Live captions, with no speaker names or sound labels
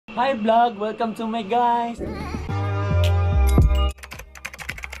Hi vlog! Welcome to my guys!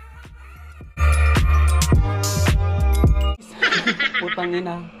 Putang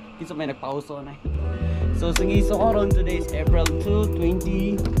ina, kinsa may nagpauso na. So singiso ko ron, today is April 2,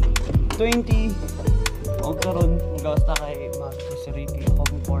 2020. O karon magawasta kay mag-grocery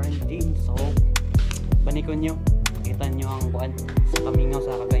akong quarantine. So banikon nyo, kita nyo ang buwan sa Kamingaw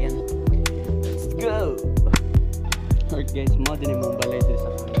sa Cagayan. Let's go! Alright guys, mo din yung balay dito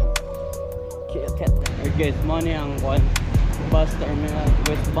sa Kamingaw. Alright guys, mo ni ang buwan bus terminal,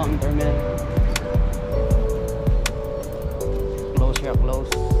 westbound terminal. Close siya,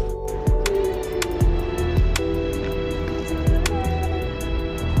 close.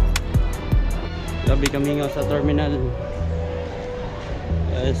 Gabi Kamingaw sa terminal,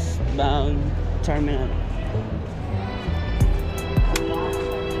 westbound terminal.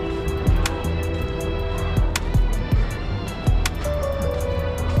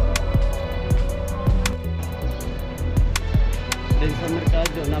 Din sa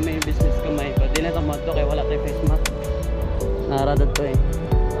merkado na may business kamay pa din na tamato kay wala tayong face mask. Naradad to eh.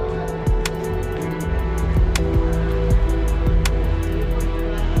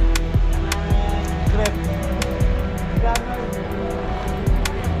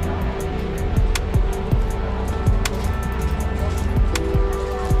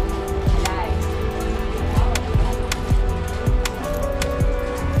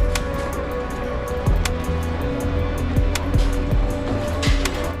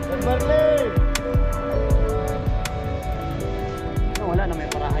 Wala na may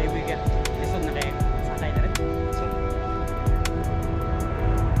para highway ka. Lisod na kayo. Sakay na rin.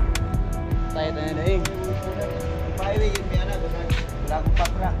 Sakay na rin. Highway yun may anak. Wala akong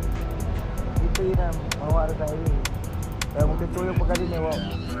papra. Ito yun ang mawara sa highway. Kaya magtutulong pa ka din eh.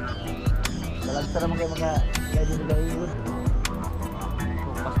 Kalagsa naman kayo mga lady nila iyon. So,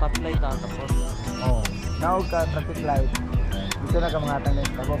 pa-stoplight ha. Tapos Oo. Naog ka traffic light. Dito na ka mga atang na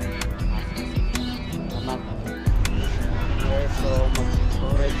tabok. naman. Okay, so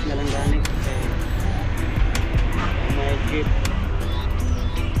mag-storage na lang gani kasi may jeep.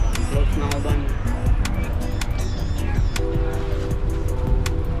 Close na uban.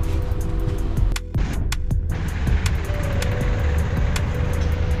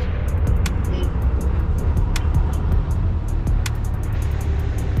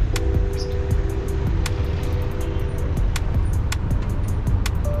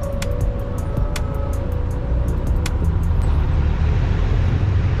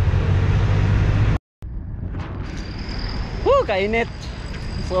 Kainit.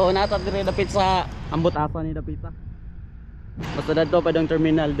 So nata dire dapit sa ambot asa ni dapita. Basta dadto pa dong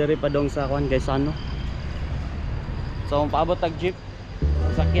terminal dire pa dong sa kuan GAISANO. So paabot tag jeep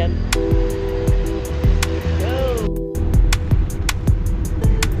sakyan. Go.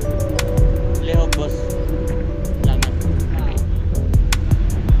 Lehog boss. Salamat.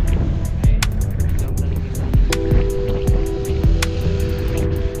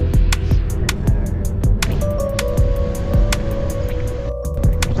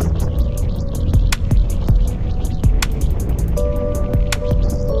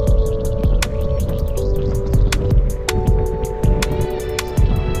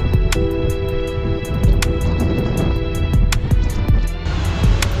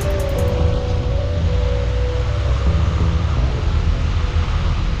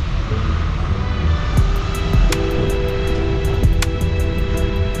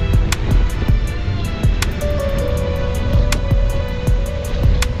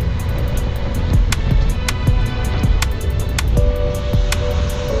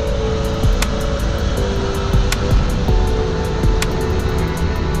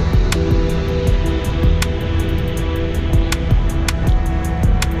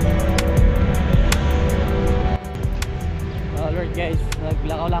 Guys,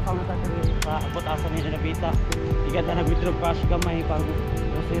 naglakaw-lakaw na tayo sa abot-asa ni Nabita. Ikat na nag-withdraw cash gamay pang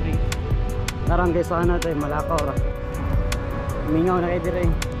grocery. Narang guys, sana tayo malakaw ra. Mingaw na kayo dire.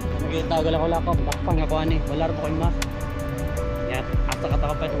 Nagkita galakaw-lakaw, bakpang ako ani. Wala rin po kayo mask. Yan,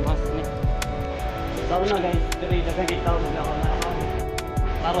 asa-kataka pa yung mask ni. So na guys, dire nagkita ako naglakaw-lakaw.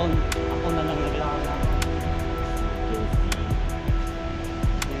 Karon, ako na lang naglakaw-lakaw.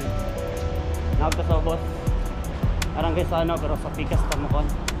 Nakapos ako boss. Arang GAISANO pero sa pikas tamo kon.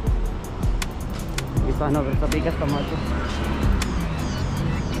 GAISANO pero sa pikas tamo ito.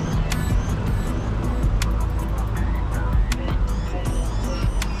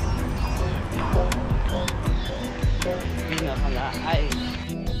 Pinakala ay.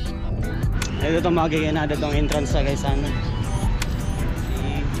 Ito itong magiging na itong entrance sa GAISANO.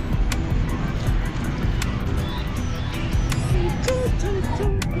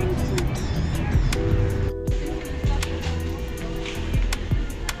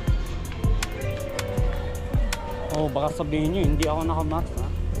 baka sabihin nyo, hindi ako nakamask ha.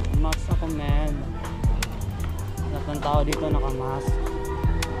 Mask ako man. Lahat ng tao dito nakamask.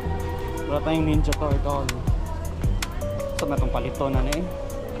 Wala tayong ninja turtle. Saan na itong palito na eh.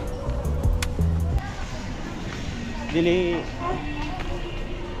 Dili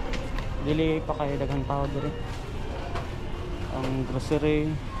pa kayo daghang tao dire. Ang grocery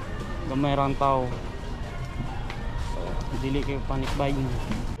gamay rang tao. So, dili kayo panic buying.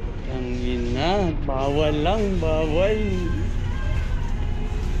 Ang ina, bawal lang, bawal.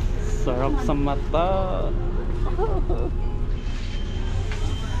 Sarap sa mata.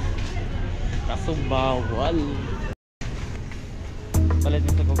 Kaso bawal. Palit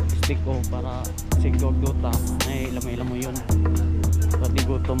nito kong stick ko para sigog duta. Ay, lamay-lamoy yun. Para di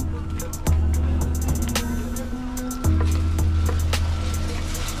gutom.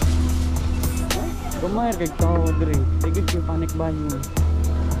 Gumayar kay tao dire. Tigid yung panic buying.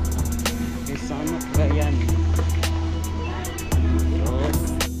 GAISANO CAGAYAN.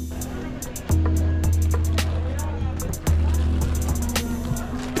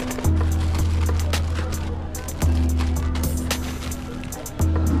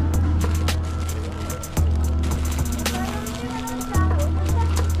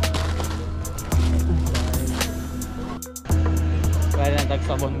 Kaya na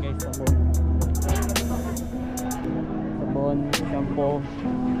tagsabon guys, sabon. Sabon, shampoo,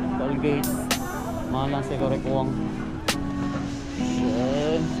 Colgate. Mahal lang siguro kuwang.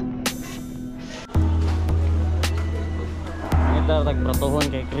 Ito tagpratuhon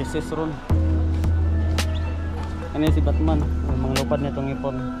kay crisis ron. Ano si Batman? Mga lupad na itong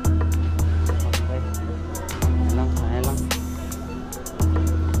ipon. Okay. Ayan lang.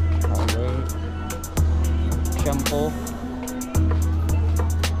 Okay. Shampoo.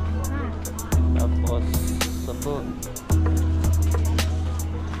 Tapos sabon.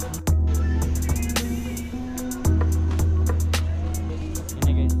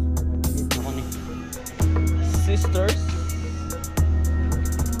 Ini guys, ako ni sisters.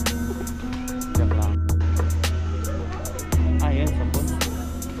 Joke lang. Ayan, sabon.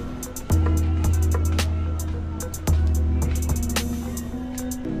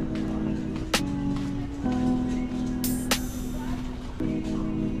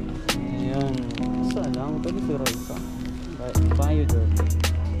 Ayan, isa lang. Pwede si Roysa. Biodirt.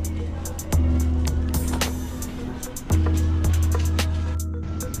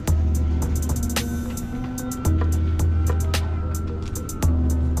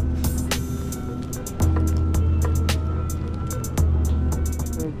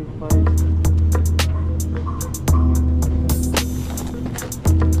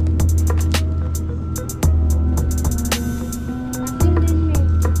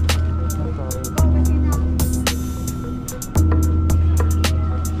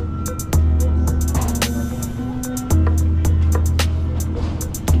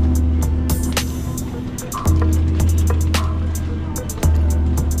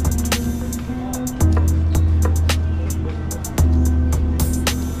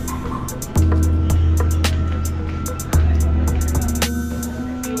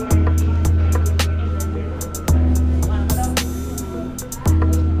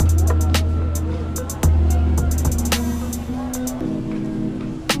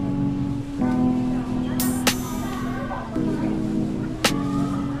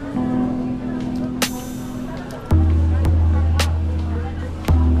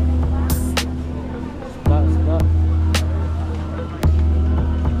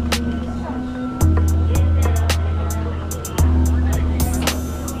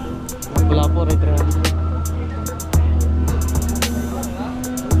 Wala po, red red.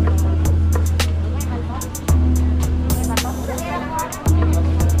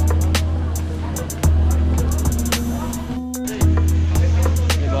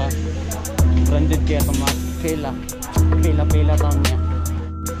 Diba? Branded kaya ito mga pila taon niya.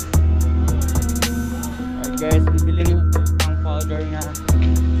 Alright guys, bibili nyo ang powder nga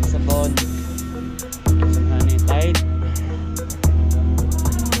sabon. Ano yung Tide.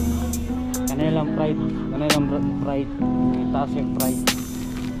 Kanilang pride. Itaas yung pride.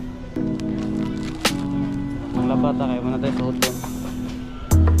 Ang labata kayo muna tayo sa hotel.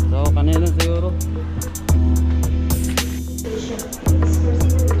 So kanilang siguro